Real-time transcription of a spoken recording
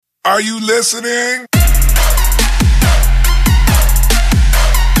Are you listening?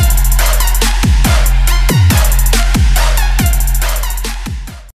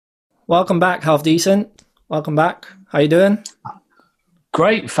 Welcome back, Half Decent. Welcome back. How you doing?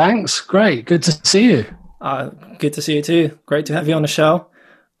 Great, thanks. Great. Good to see you. Good to see you too. Great to have you on the show.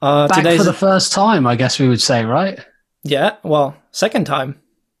 Back for the first time, I guess we would say, right? Yeah, well, second time.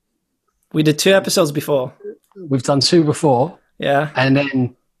 We did 2 episodes before. We've done 2 before. Yeah. And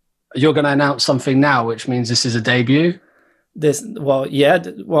then you're going to announce something now, which means this is a debut? This is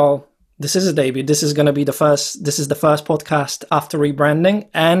a debut. This is going to be the first podcast after rebranding,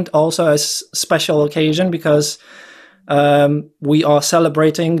 and also a special occasion because we are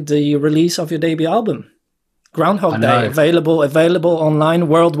celebrating the release of your debut album, Groundhog Day, available online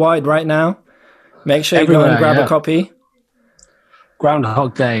worldwide right now. Make sure you go and grab a copy.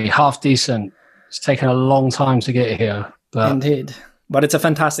 Groundhog Day, Half Decent. It's taken a long time to get here. But indeed. But it's a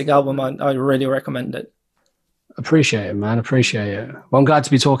fantastic album. I really recommend it. Appreciate it, man. Appreciate it. Well, I'm glad to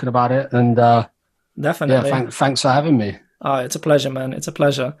be talking about it. And definitely. Yeah, thanks for having me. It's a pleasure, man. It's a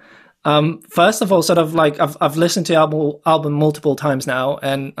pleasure. First of all, sort of like I've listened to the album multiple times now,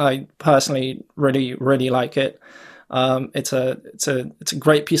 and I personally really, really like it. It's a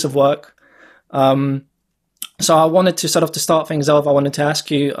great piece of work. So I wanted to sort of to start things off. I wanted to ask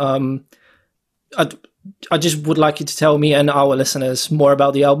you. I just would like you to tell me and our listeners more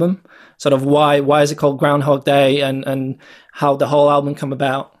about the album. Sort of why is it called Groundhog Day, and how the whole album come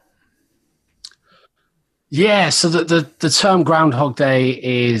about. Yeah, so the term Groundhog Day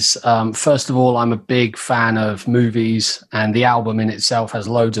is, first of all, I'm a big fan of movies, and the album in itself has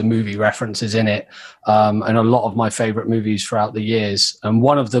loads of movie references in it, and a lot of my favorite movies throughout the years. And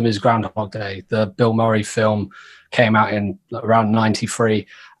one of them is Groundhog Day. The Bill Murray film came out in around 93.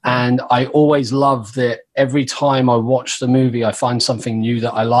 And I always love that every time I watch the movie, I find something new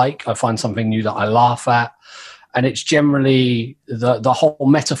that I like. I find something new that I laugh at. And it's generally the whole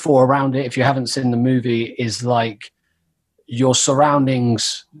metaphor around it, if you haven't seen the movie, is like your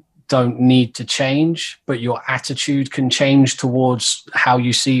surroundings don't need to change, but your attitude can change towards how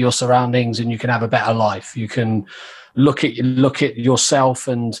you see your surroundings, and you can have a better life. You can look at yourself,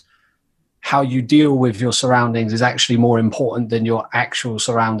 and how you deal with your surroundings is actually more important than your actual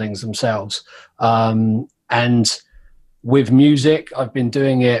surroundings themselves. And with music, I've been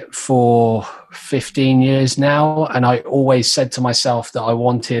doing it for 15 years now, and I always said to myself that I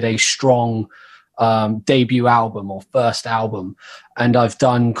wanted a strong debut album or first album. And I've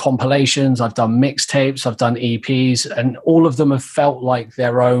done compilations, I've done mixtapes, I've done EPs, and all of them have felt like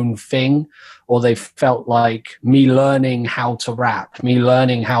their own thing, or they felt like me learning how to rap, me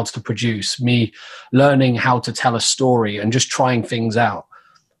learning how to produce, me learning how to tell a story, and just trying things out.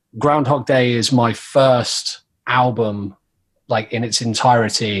 Groundhog Day is my first album, like in its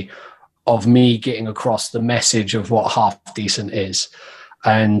entirety, of me getting across the message of what Half Decent is.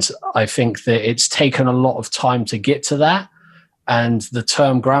 And I think that it's taken a lot of time to get to that. And the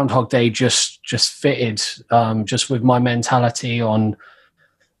term Groundhog Day just fitted, just with my mentality on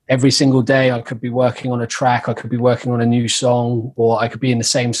every single day. I could be working on a track, I could be working on a new song, or I could be in the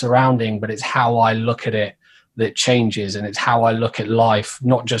same surrounding, but it's how I look at it that changes. And it's how I look at life,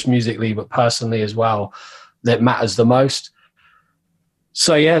 not just musically, but personally as well, that matters the most.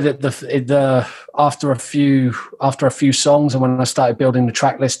 So yeah, the after a few songs, and when I started building the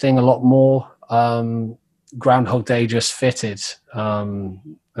track listing a lot more, Groundhog Day just fitted. And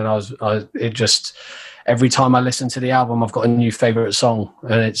every time I listen to the album, I've got a new favorite song,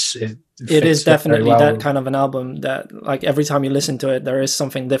 and it is definitely that kind of an album that, like, every time you listen to it, there is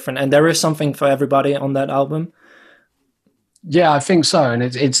something different, and there is something for everybody on that album. Yeah, I think so. And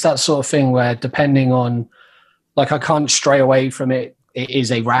it's that sort of thing where, depending on, like, I can't stray away from it. It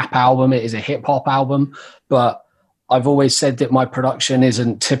is a rap album, it is a hip hop album, but I've always said that my production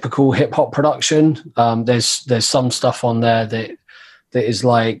isn't typical hip hop production. There's some stuff on there that is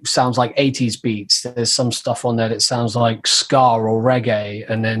like, sounds like 80s beats. There's some stuff on there that sounds like ska or reggae,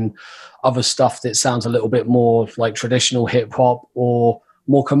 and then other stuff that sounds a little bit more like traditional hip hop or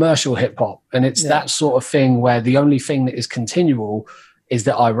more commercial hip hop. And it's that sort of thing where the only thing that is continual is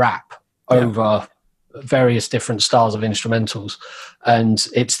that I rap over various different styles of instrumentals. And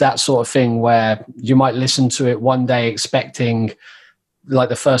it's that sort of thing where you might listen to it one day expecting, like,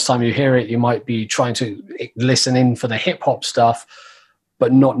 the first time you hear it, you might be trying to listen in for the hip hop stuff,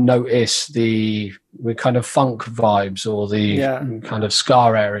 but not notice the kind of funk vibes or the kind of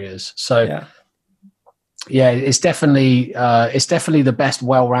ska areas. So it's definitely the best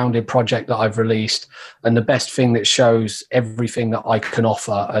well-rounded project that I've released, and the best thing that shows everything that I can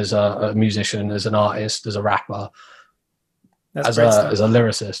offer as a musician, as an artist, as a rapper. That's great stuff. As a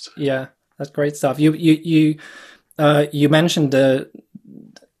lyricist. Yeah, that's great stuff. You mentioned the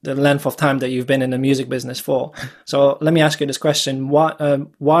length of time that you've been in the music business for. So let me ask you this question: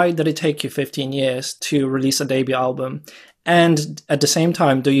 why did it take you 15 years to release a debut album? And at the same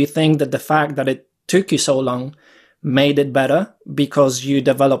time, do you think that the fact that it took you so long made it better because you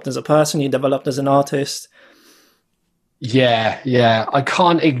developed as a person, you developed as an artist? Yeah. I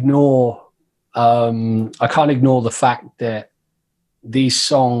can't ignore the fact that these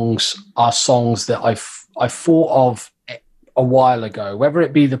songs are songs that I thought of a while ago, whether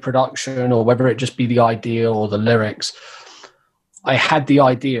it be the production or whether it just be the idea or the lyrics. I had the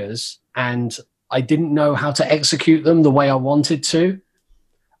ideas and I didn't know how to execute them the way I wanted to.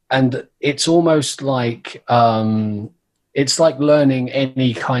 And it's almost like, it's like learning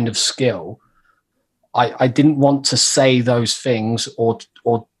any kind of skill. I didn't want to say those things or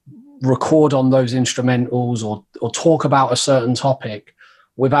record on those instrumentals or talk about a certain topic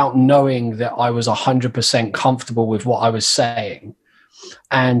without knowing that I was 100% comfortable with what I was saying.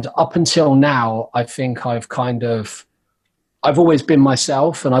 And up until now, I think I've always been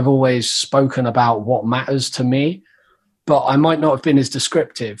myself and I've always spoken about what matters to me, but I might not have been as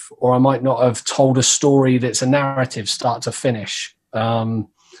descriptive, or I might not have told a story that's a narrative start to finish. And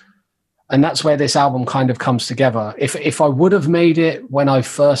that's where this album kind of comes together. If I would have made it when I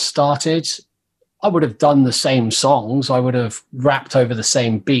first started, I would have done the same songs. I would have rapped over the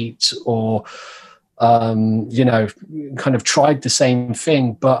same beats or, kind of tried the same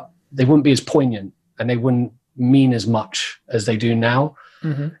thing, but they wouldn't be as poignant and they wouldn't mean as much as they do now.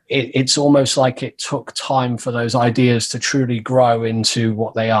 Mm-hmm. It's almost like it took time for those ideas to truly grow into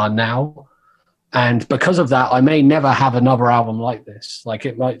what they are now. And because of that, I may never have another album like this. Like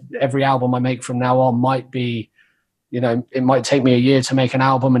every album I make from now on might be, it might take me a year to make an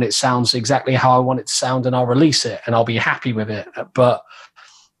album and it sounds exactly how I want it to sound and I'll release it and I'll be happy with it. But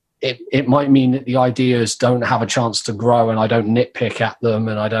it might mean that the ideas don't have a chance to grow and I don't nitpick at them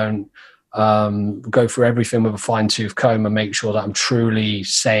and I don't go through everything with a fine-tooth comb and make sure that I'm truly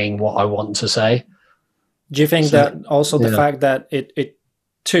saying what I want to say. Do you think that also the fact that it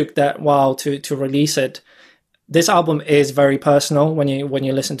took that while to release it? This album is very personal when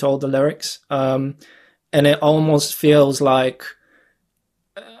you listen to all the lyrics, and it almost feels like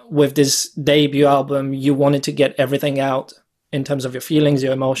with this debut album you wanted to get everything out in terms of your feelings,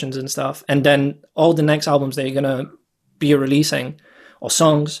 your emotions and stuff, and then all the next albums that you're gonna be releasing, or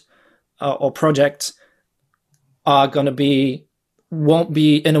songs or projects, are gonna won't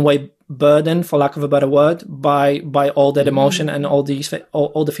be in a way burdened, for lack of a better word, by all that emotion and all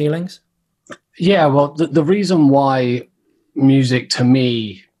the feelings? Yeah, well, the reason why music to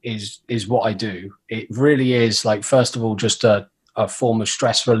me is what I do, it really is, like, first of all, just a form of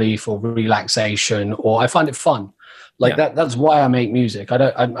stress relief or relaxation, or I find it fun. Like that's why I make music.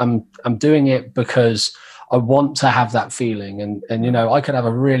 I'm doing it because I want to have that feeling, and I could have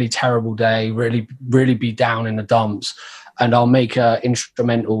a really terrible day, really really be down in the dumps, and I'll make an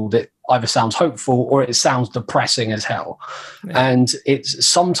instrumental that either sounds hopeful or it sounds depressing as hell. Yeah. And it's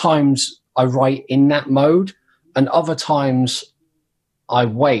sometimes I write in that mode, and other times I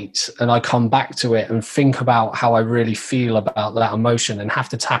wait and I come back to it and think about how I really feel about that emotion and have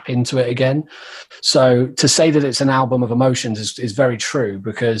to tap into it again. So to say that it's an album of emotions is very true,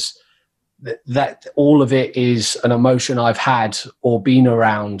 because that all of it is an emotion I've had or been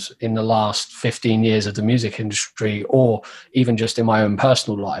around in the last 15 years of the music industry, or even just in my own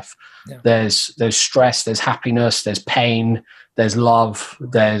personal life. Yeah. There's stress, there's happiness, there's pain, there's love,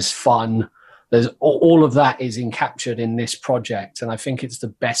 there's fun. There's all of that is encaptured in this project. And I think it's the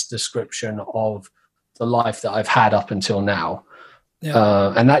best description of the life that I've had up until now.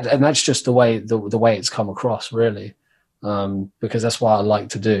 Yeah. And that's just the way it's come across, really. Because that's what I like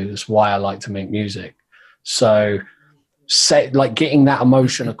to do. That's why I like to make music. So getting that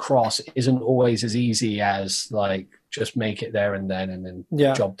emotion across isn't always as easy as like just make it there and then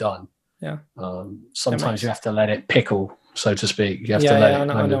job done. Yeah. Sometimes you have to let it pickle, so to speak. You have to let it.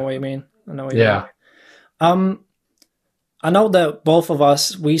 I know what you mean. I know what you mean. I know that both of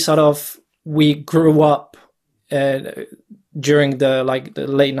us, we grew up during the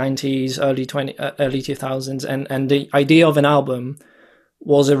late 90s, early 2000s, and the idea of an album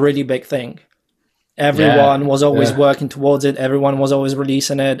was a really big thing. Everyone was always working towards it. Everyone was always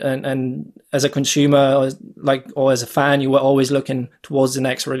releasing it, and as a consumer or as a fan, you were always looking towards the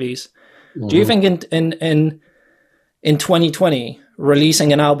next release. Mm-hmm. Do you think in 2020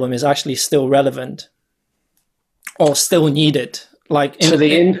 releasing an album is actually still relevant or still needed? To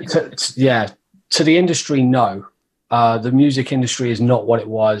the industry, no. The music industry is not what it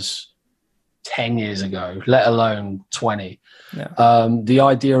was 10 years ago, let alone 20. Yeah. The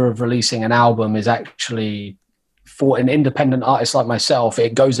idea of releasing an album is actually, for an independent artist like myself,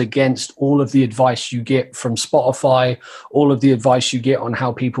 it goes against all of the advice you get from Spotify, all of the advice you get on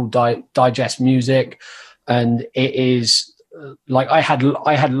how people digest music. And it is like, I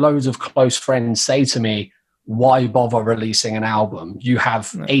had loads of close friends say to me, why bother releasing an album? You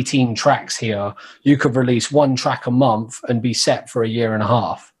have 18 tracks here. You could release one track a month and be set for a year and a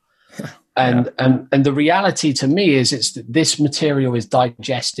half. And the reality to me is this material is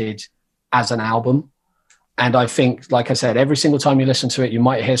digested as an album. And I think, like I said, every single time you listen to it, you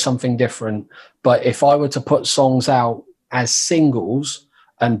might hear something different. But if I were to put songs out as singles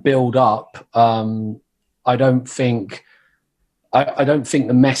and build up, I don't think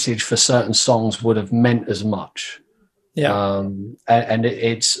the message for certain songs would have meant as much. Yeah. And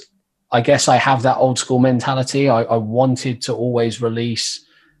it's, I guess I have that old school mentality. I wanted to always release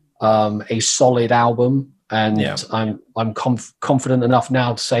a solid album. And I'm confident enough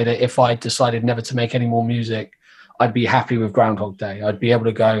now to say that if I decided never to make any more music, I'd be happy with Groundhog Day. I'd be able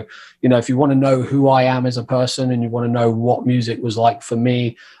to go, if you want to know who I am as a person and you want to know what music was like for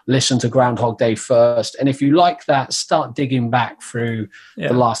me, listen to Groundhog Day first. And if you like that, start digging back through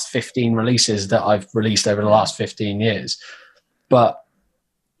the last 15 releases that I've released over the last 15 years. But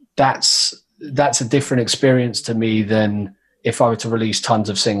that's a different experience to me than if I were to release tons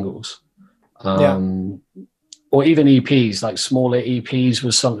of singles. Or even EPs, like smaller EPs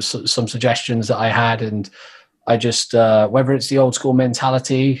was some suggestions that I had. And I just, whether it's the old school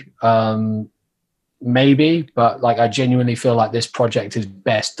mentality, maybe, but like, I genuinely feel like this project is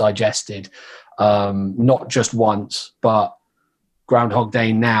best digested, not just once, but Groundhog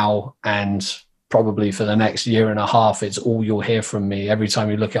Day now, and probably for the next year and a half, it's all you'll hear from me. Every time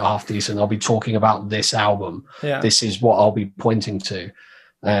you look at Half Decent, I'll be talking about this album. This is what I'll be pointing to.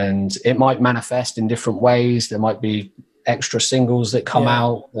 And it might manifest in different ways. There might be extra singles that come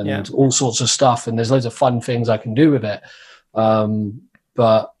out and all sorts of stuff. And there's loads of fun things I can do with it.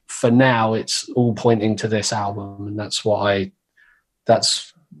 But for now, it's all pointing to this album. And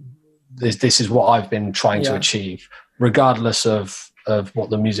this is what I've been trying to achieve, regardless of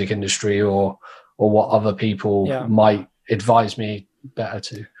what the music industry or what other people might advise me better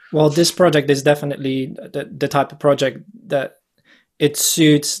to. Well, this project is definitely the type of project that it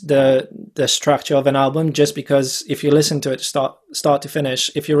suits the structure of an album, just because if you listen to it start to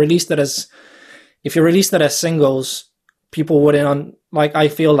finish, if you released it as singles, people wouldn't I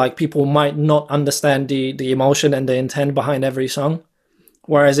feel like people might not understand the emotion and the intent behind every song.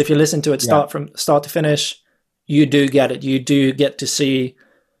 Whereas if you listen to it from start to finish, you do get it. You do get to see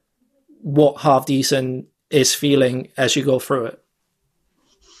what Half Decent is feeling as you go through it.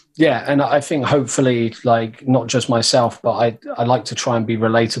 Yeah, and I think hopefully, like, not just myself, but I like to try and be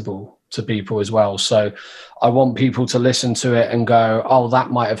relatable to people as well. So I want people to listen to it and go, oh,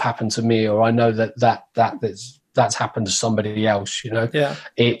 that might have happened to me, or I know that's happened to somebody else, Yeah.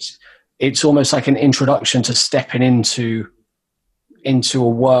 It's almost like an introduction to stepping into a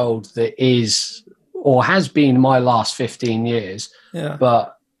world that is or has been my last 15 years. Yeah.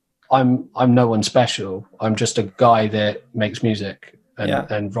 But I'm no one special. I'm just a guy that makes music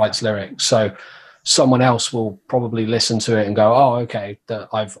and writes lyrics. So someone else will probably listen to it and go, oh, okay,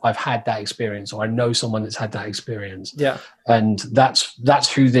 I've had that experience, or I know someone that's had that experience. Yeah. And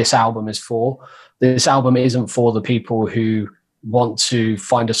that's who this album is for. This album isn't for the people who want to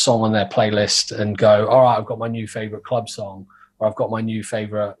find a song on their playlist and go, all right, I've got my new favorite club song, or I've got my new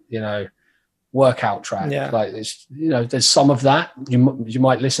favorite, workout track. Yeah. Like, it's, there's some of that. You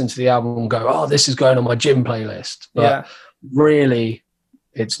might listen to the album and go, oh, this is going on my gym playlist. But really,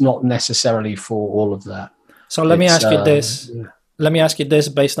 it's not necessarily for all of that. So let me ask you this. Let me ask you this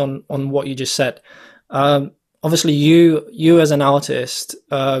based on what you just said. Obviously, you as an artist,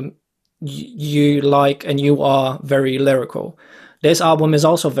 you like and you are very lyrical. This album is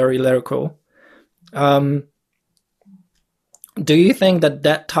also very lyrical. Do you think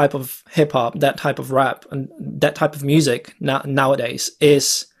that type of hip hop, that type of rap, and that type of music nowadays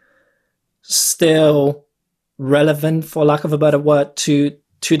is still relevant, for lack of a better word, to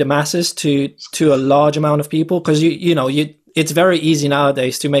the masses, to a large amount of people? Because it's very easy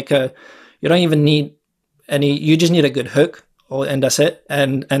nowadays to make you don't even need you just need a good hook, and that's it,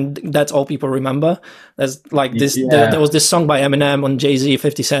 and that's all people remember. There's like this. There was this song by Eminem on Jay-Z,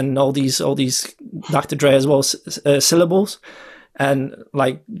 50 Cent, and all these Dr. Dre as well, syllables, and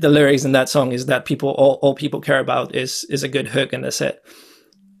like the lyrics in that song is that all people care about is a good hook, and that's it.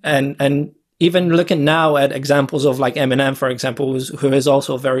 And even looking now at examples of like Eminem, for example, who is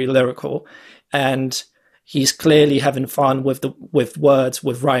also very lyrical, and he's clearly having fun with words,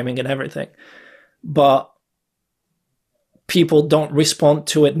 with rhyming and everything, but people don't respond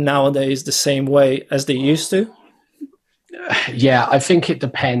to it nowadays the same way as they used to? Yeah, I think it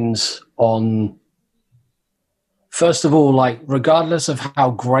depends on, first of all, like regardless of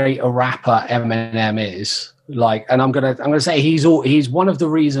how great a rapper Eminem is, like, and I'm gonna say he's one of the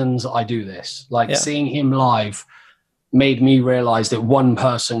reasons I do this. Like seeing him live made me realize that one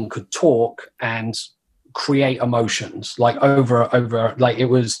person could talk and create emotions like over like it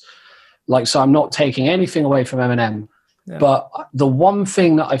was like, so I'm not taking anything away from Eminem, but the one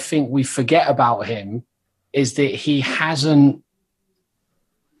thing that I think we forget about him is that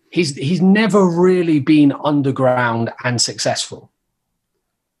he's never really been underground and successful.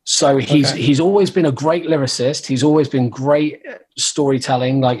 So he's always been a great lyricist. He's always been great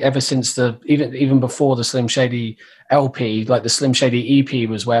storytelling, like ever since even before the Slim Shady LP, like the Slim Shady EP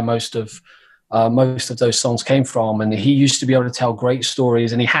was where most of those songs came from. And he used to be able to tell great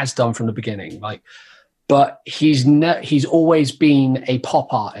stories, and he has done from the beginning. Like, but he's always been a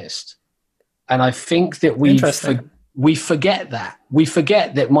pop artist. And I think that we forget that. We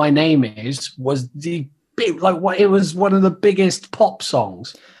forget that My Name Is was the big, like what it was one of the biggest pop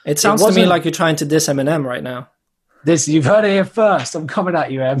songs. It sounds to me like you're trying to diss Eminem right now. You've heard it here first. I'm coming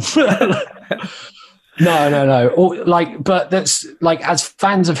at you, Em. No. But that's like, as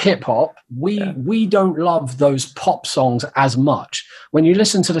fans of hip hop, we don't love those pop songs as much. When you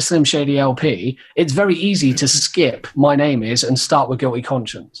listen to the Slim Shady LP, it's very easy to skip My Name Is and start with Guilty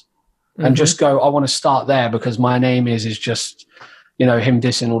Conscience. And just go, I want to start there because My Name Is just, him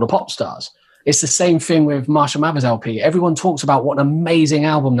dissing all the pop stars. It's the same thing with Marshall Mathers LP. Everyone talks about what an amazing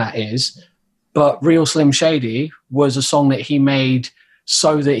album that is, but Real Slim Shady was a song that he made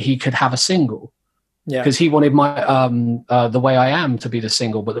so that he could have a single. Yeah. Because he wanted The Way I Am to be the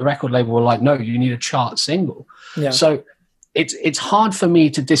single, but the record label were like, no, you need a chart single. Yeah. So it's hard for me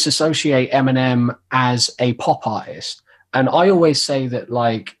to disassociate Eminem as a pop artist. And I always say that,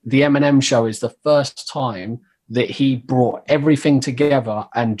 like, the Eminem Show is the first time that he brought everything together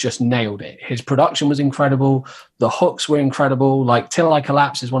and just nailed it. His production was incredible. The hooks were incredible. Like, Till I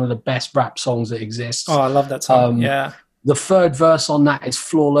Collapse is one of the best rap songs that exists. Oh, I love that song. The third verse on that is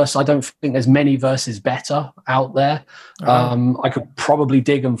flawless. I don't think there's many verses better out there. I could probably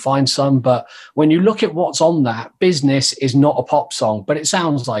dig and find some, but when you look at what's on that, Business is not a pop song, but it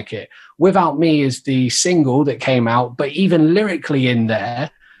sounds like it. Without Me is the single that came out, but even lyrically in there,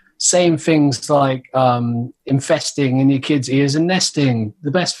 saying things like infesting in your kids' ears and nesting, the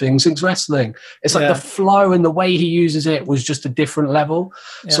best thing since wrestling. It's like the flow and the way he uses it was just a different level.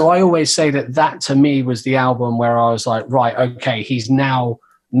 Yeah. So I always say that to me was the album where I was like, right, okay, he's now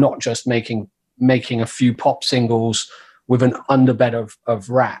not just making a few pop singles with an underbed of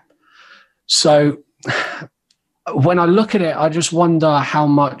rap. So when I look at it, I just wonder how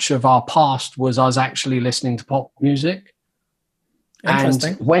much of our past was us actually listening to pop music. And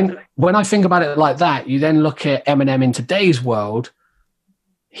when I think about it like that, you then look at Eminem in today's world.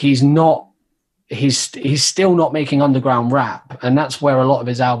 He's still not making underground rap, and that's where a lot of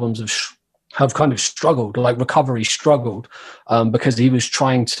his albums have kind of struggled. Like Recovery struggled because he was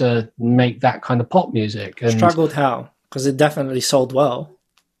trying to make that kind of pop music. And struggled how? Because it definitely sold well.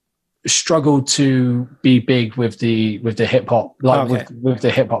 Struggled to be big with the hip hop, like with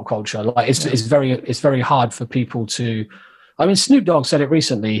the hip hop culture. Like it's very hard for people to. I mean, Snoop Dogg said it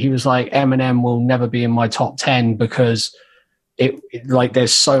recently. He was like, Eminem will never be in my top 10 because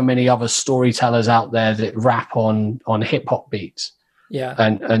there's so many other storytellers out there that rap on hip hop beats. Yeah.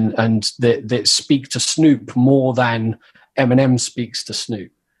 And that speak to Snoop more than Eminem speaks to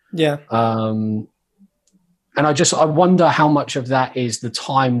Snoop. Yeah. And I wonder how much of that is the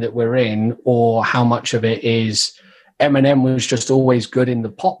time that we're in, or how much of it is Eminem was just always good in the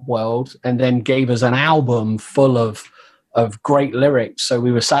pop world and then gave us an album full of great lyrics, so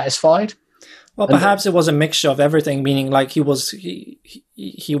we were satisfied. Well, perhaps it was a mixture of everything, meaning like he was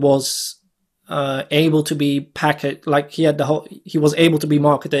able to be packaged, like he was able to be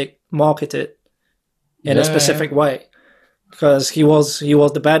marketed in a specific way, because he was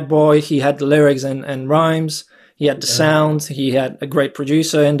the bad boy. He had the lyrics and rhymes. He had the sound. He had a great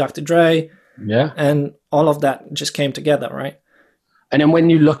producer in Dr. Dre. Yeah, and all of that just came together, right? And then when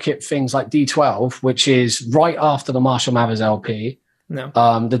you look at things like D12, which is right after the Marshall Mathers LP,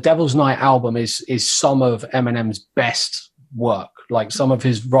 the Devil's Night album is some of Eminem's best work, like some of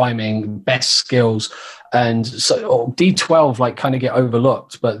his rhyming best skills. And so D12 like kind of get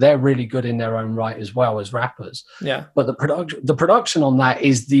overlooked, but they're really good in their own right as well as rappers. Yeah. But the production on that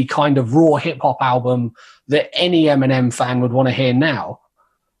is the kind of raw hip hop album that any Eminem fan would want to hear now.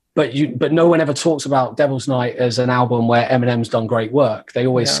 But no one ever talks about Devil's Night as an album where Eminem's done great work. They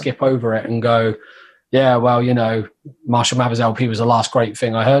always skip over it and go, yeah, well, you know, Marshall Mathers LP was the last great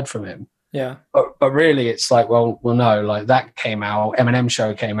thing I heard from him. Yeah. But really, it's like, well, no, like that came out, Eminem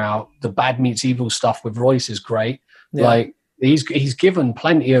Show came out, the Bad Meets Evil stuff with Royce is great. Yeah. Like he's given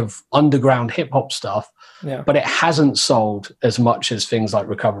plenty of underground hip hop stuff, yeah, but it hasn't sold as much as things like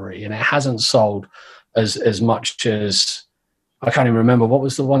Recovery, and it hasn't sold as much as, I can't even remember what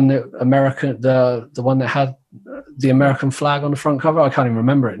was the one that the one that had the American flag on the front cover. I can't even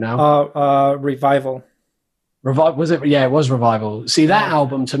remember it now. Revival. Was it? Yeah, it was Revival. See, that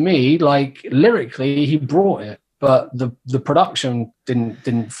album to me, like lyrically, he brought it, but the production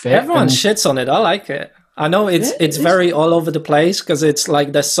didn't fit. Everyone shits on it. I like it. I know it's very all over the place because it's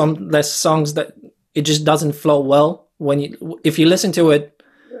like there's songs that it just doesn't flow well if you listen to it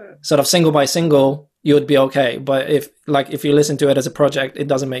sort of single by single, you would be okay. But if you listen to it as a project, it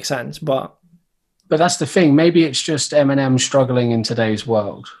doesn't make sense. But that's the thing. Maybe it's just Eminem struggling in today's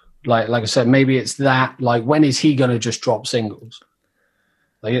world. Like I said, maybe it's that. Like, when is he going to just drop singles?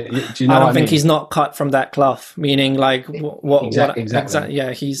 Like, do you know? I don't think he's not cut from that cloth. Meaning, like, exactly.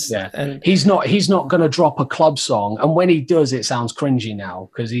 Yeah, he's not going to drop a club song. And when he does, it sounds cringy now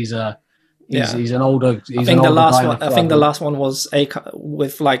because he's an older. I think the last one was Akon,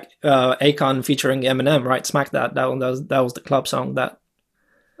 with Akon featuring Eminem, right? Smack That. That was the club song. That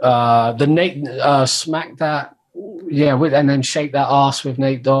the Nate Smack That. Yeah, and then Shake That Ass with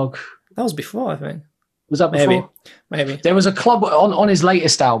Nate Dogg. That was before, I think. Was that before? Maybe. There was a club on his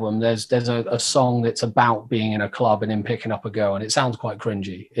latest album. There's a song that's about being in a club and him picking up a girl, and it sounds quite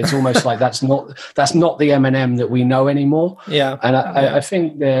cringy. It's almost like that's not the Eminem that we know anymore. Yeah, and I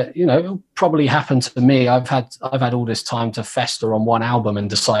think that, you know, it'll probably happen to me. I've had all this time to fester on one album and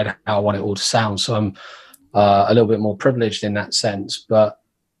decide how I want it all to sound. So I'm a little bit more privileged in that sense, but.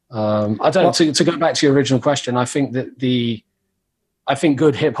 To go back to your original question, I think that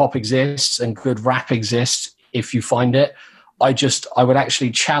good hip hop exists and good rap exists if you find it. I would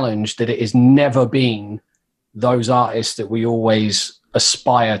actually challenge that it has never been those artists that we always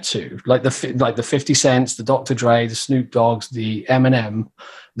aspire to, like the 50 Cents, the Dr. Dre, the Snoop Dogg's, the Eminem.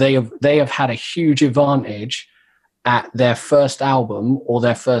 They have had a huge advantage at their first album or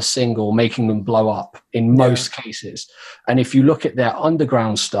their first single, making them blow up in most cases. And if you look at their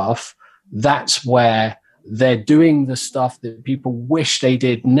underground stuff, that's where they're doing the stuff that people wish they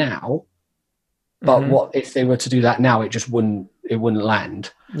did now. But what if they were to do that now? It just wouldn't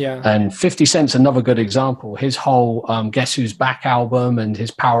land. Yeah. And 50 Cent's another good example. His whole Guess Who's Back album and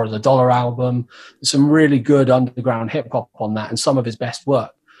his Power of the Dollar album, some really good underground hip hop on that, and some of his best work.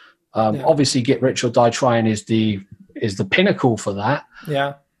 Obviously, Get Rich or Die Trying is the pinnacle for that.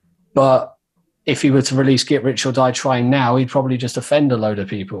 Yeah. But if he were to release Get Rich or Die Trying now, he'd probably just offend a load of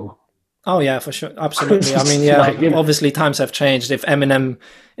people. Oh yeah, for sure, absolutely. I mean, yeah, obviously times have changed. Imagine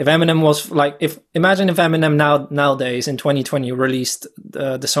if Eminem nowadays in 2020 released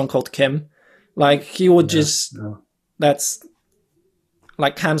the song called Kim, like he would that's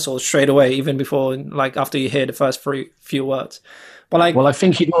like cancelled straight away, even before, like after you hear the first few words. But I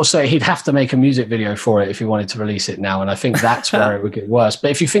think he'd have to make a music video for it if he wanted to release it now, and I think that's where it would get worse. But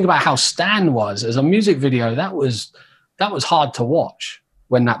if you think about how Stan was as a music video, that was hard to watch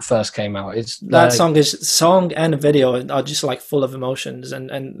when that first came out. Song and video are just like full of emotions and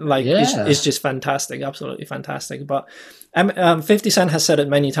it's just fantastic, absolutely fantastic. But 50 Cent has said it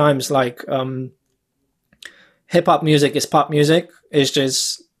many times, like hip hop music is pop music. It's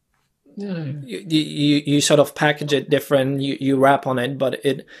just you sort of package it different, you rap on it, but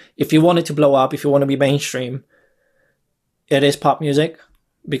if you want it to blow up, if you want to be mainstream, it is pop music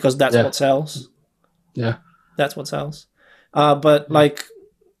because that's what sells. Yeah, that's what sells. But like,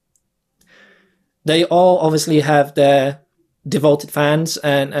 they all obviously have their devoted fans,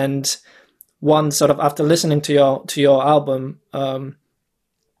 and one sort of, after listening to your album,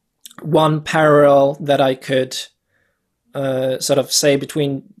 one parallel that I could sort of say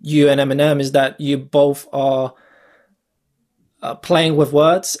between you and Eminem is that you both are playing with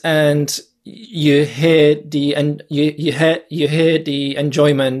words, and you hear the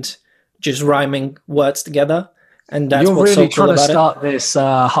enjoyment just rhyming words together. And that's You're what's really so cool trying to about start this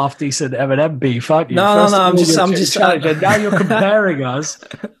half decent Eminem beef, aren't you? No, I'm just now you're comparing us.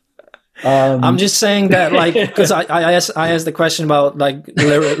 I'm just saying that, like, because I asked the question about like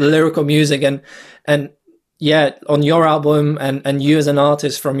lyrical music, and yeah, on your album and you as an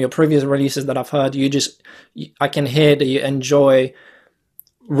artist from your previous releases that I've heard, I can hear that you enjoy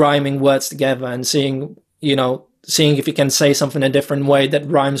rhyming words together and seeing if you can say something a different way that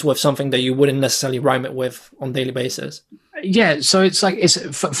rhymes with something that you wouldn't necessarily rhyme it with on a daily basis. Yeah, so it's like,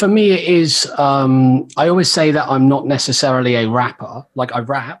 for me, it is, I always say that I'm not necessarily a rapper. Like, I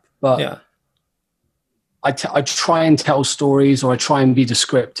rap, but I try and tell stories, or I try and be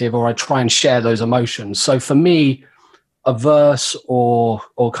descriptive, or I try and share those emotions. So for me, a verse or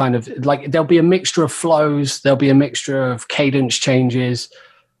kind of like, there'll be a mixture of flows, there'll be a mixture of cadence changes.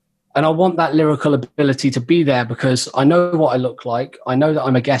 And I want that lyrical ability to be there because I know what I look like. I know that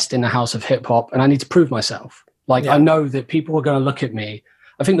I'm a guest in the house of hip hop and I need to prove myself. Like, I know that people are going to look at me.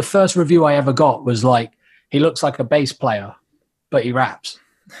 I think the first review I ever got was like, he looks like a bass player, but he raps.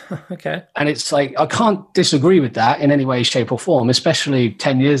 Okay. And it's like, I can't disagree with that in any way, shape or form, especially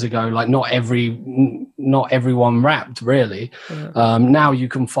 10 years ago. Like not everyone rapped really. Yeah. Now you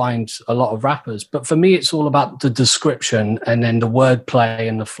can find a lot of rappers, but for me, it's all about the description and then the wordplay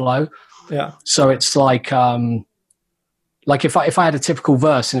and the flow. Yeah. So it's like if I had a typical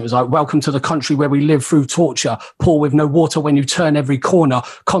verse and it was like, welcome to the country where we live through torture, poor with no water when you turn every corner,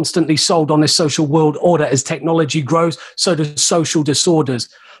 constantly sold on this social world order. As technology grows, so do social disorders.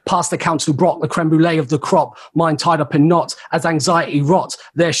 Past the council brought the creme brulee of the crop, mind tied up in knots. As anxiety rots,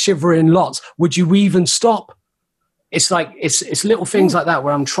 they're shivering lots. Would you even stop? It's like, it's little things like that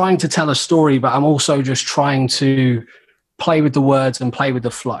where I'm trying to tell a story, but I'm also just trying to play with the words and play with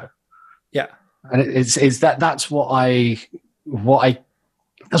the flow. Yeah. And that's what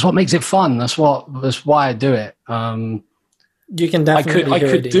makes it fun. That's why I do it. You can definitely I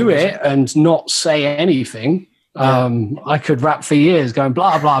could do it and not say anything. I could rap for years going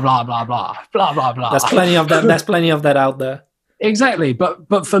blah blah blah blah blah blah blah blah. There's plenty of that. There's plenty of that out there. Exactly,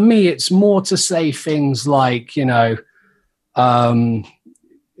 but for me, it's more to say things like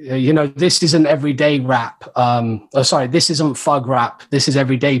this isn't everyday rap. This isn't thug rap. This is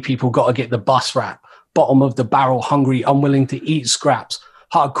everyday people got to get the bus rap. Bottom of the barrel, hungry, unwilling to eat scraps.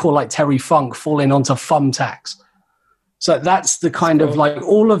 Hardcore like Terry Funk, falling onto thumbtacks. So that's the kind of like,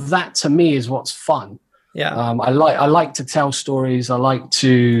 all of that to me is what's fun. Yeah. I like to tell stories. I like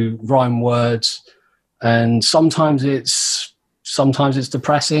to rhyme words, and sometimes it's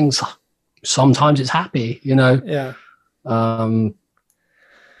depressing. Sometimes it's happy. Yeah.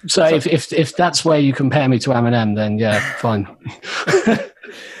 So if that's where you compare me to Eminem, then yeah, fine.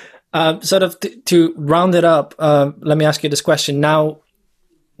 Sort of to round it up, let me ask you this question. Now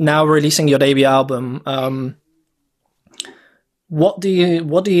releasing your debut album, what do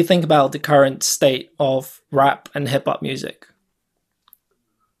you think about the current state of rap and hip hop music?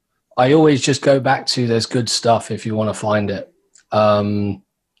 I always just go back to there's good stuff if you want to find it.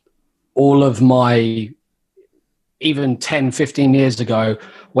 All of my, even 10, 15 years ago,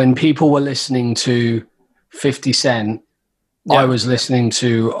 when people were listening to 50 Cent, I was listening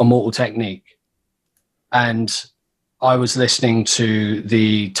to Immortal Technique, and I was listening to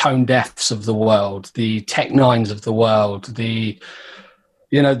the Tone Deafs of the world, the Tech Nines of the world, the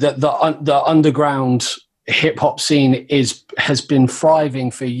underground hip hop scene has been thriving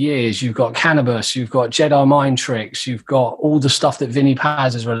for years. You've got Cannabis, you've got Jedi Mind Tricks, you've got all the stuff that Vinnie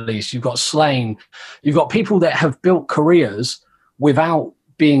Paz has released, you've got Slain, you've got people that have built careers without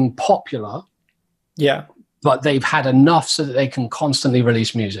being popular. Yeah. But they've had enough so that they can constantly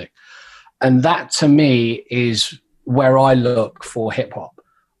release music. And that to me is where I look for hip hop.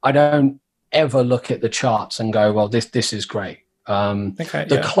 I don't ever look at the charts and go, well, this is great.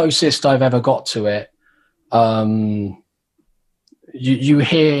 The closest I've ever got to it, you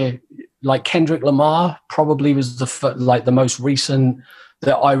hear like Kendrick Lamar probably was the most recent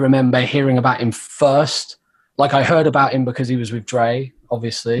that I remember hearing about him first. Like I heard about him because he was with Dre,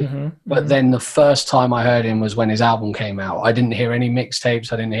 obviously. But then the first time I heard him was when his album came out. I didn't hear any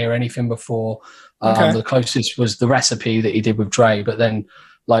mixtapes. I didn't hear anything before. The closest was The Recipe that he did with Dre. But then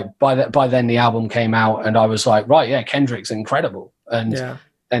like by then the album came out and I was like, right, yeah, Kendrick's incredible.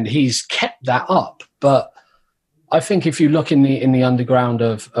 And he's kept that up. But I think if you look in the underground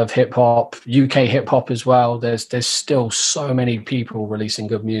of hip hop, UK hip hop as well, there's still so many people releasing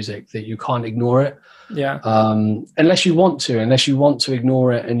good music that you can't ignore it. Yeah. Unless you want to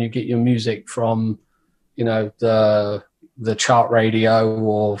ignore it and you get your music from, the chart radio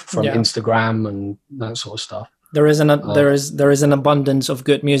or from Instagram and that sort of stuff. There is an abundance of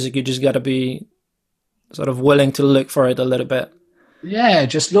good music. You just got to be sort of willing to look for it a little bit. Yeah,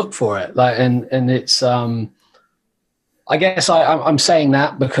 just look for it. Like, and it's, I guess I'm saying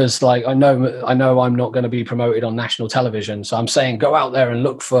that because like, I know I'm not going to be promoted on national television. So I'm saying, go out there and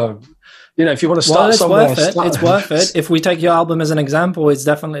look for, if you want to start somewhere. It's worth it. If we take your album as an example, it's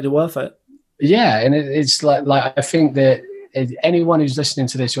definitely worth it. Yeah. And it's like, I think that anyone who's listening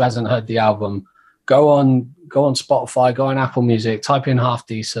to this who hasn't heard the album, go on Spotify, go on Apple Music, type in Half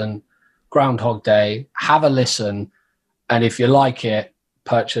Decent, Groundhog Day, have a listen. And if you like it,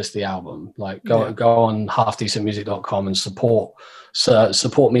 purchase the album. Like go on halfdecentmusic.com and support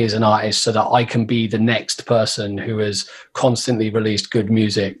support me as an artist so that I can be the next person who has constantly released good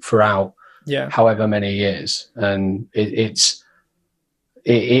music throughout however many years. And it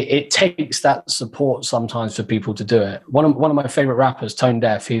takes that support sometimes for people to do it. One of my favorite rappers, Tone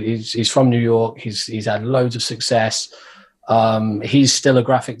Deaf, he's from New York. He's had loads of success. He's still a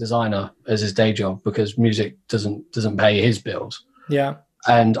graphic designer as his day job because music doesn't pay his bills. Yeah.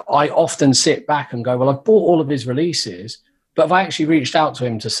 And I often sit back and go, well, I've bought all of his releases, but have I actually reached out to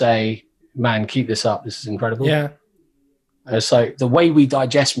him to say, man, keep this up. This is incredible. Yeah. So the way we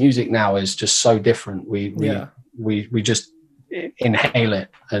digest music now is just so different. We just inhale it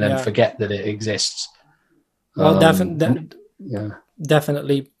and then forget that it exists. Well, definitely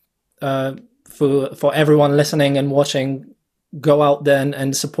for everyone listening and watching, go out there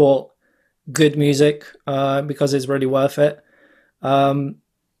and support good music because it's really worth it.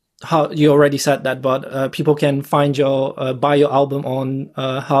 How you already said that, but people can find buy your album on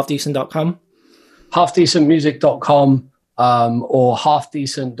halfdecent.com, halfdecentmusic.com, or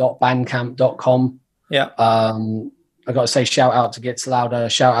halfdecent.bandcamp.com. Yeah. I got to say, shout out to Gets Louder,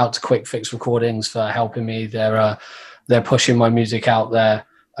 shout out to Quick Fix Recordings for helping me. They're pushing my music out there,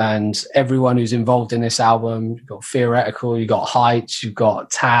 and everyone who's involved in this album. You've got Theoretical, you've got Heights, you've got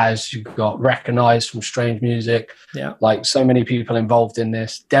Taz, you've got Recognized from Strange Music. Yeah, like so many people involved in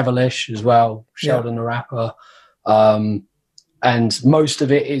this. Devilish as well, Sheldon the rapper, and most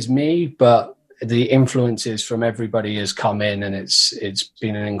of it is me, but the influences from everybody has come in, and it's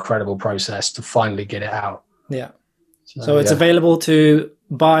been an incredible process to finally get it out. Yeah. So it's available to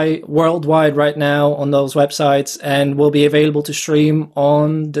buy worldwide right now on those websites, and will be available to stream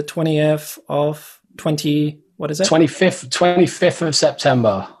on the 25th of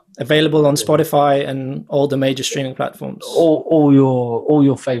September. Available on Spotify and all the major streaming platforms. All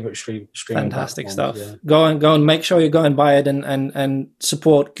your favorite streaming. Fantastic stuff. Yeah. Go and make sure you go and buy it and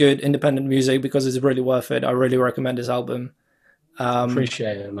support good independent music because it's really worth it. I really recommend this album.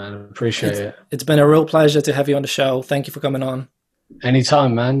 Appreciate it, man. Appreciate it. It's been a real pleasure to have you on the show. Thank you for coming on.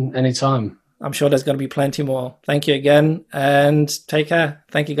 Anytime, man. Anytime. I'm sure there's going to be plenty more. Thank you again, and take care.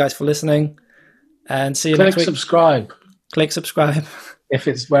 Thank you guys for listening, and see you next week. Click subscribe. If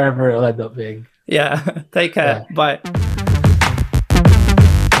it's wherever it'll end up being. Yeah. Take care. Bye.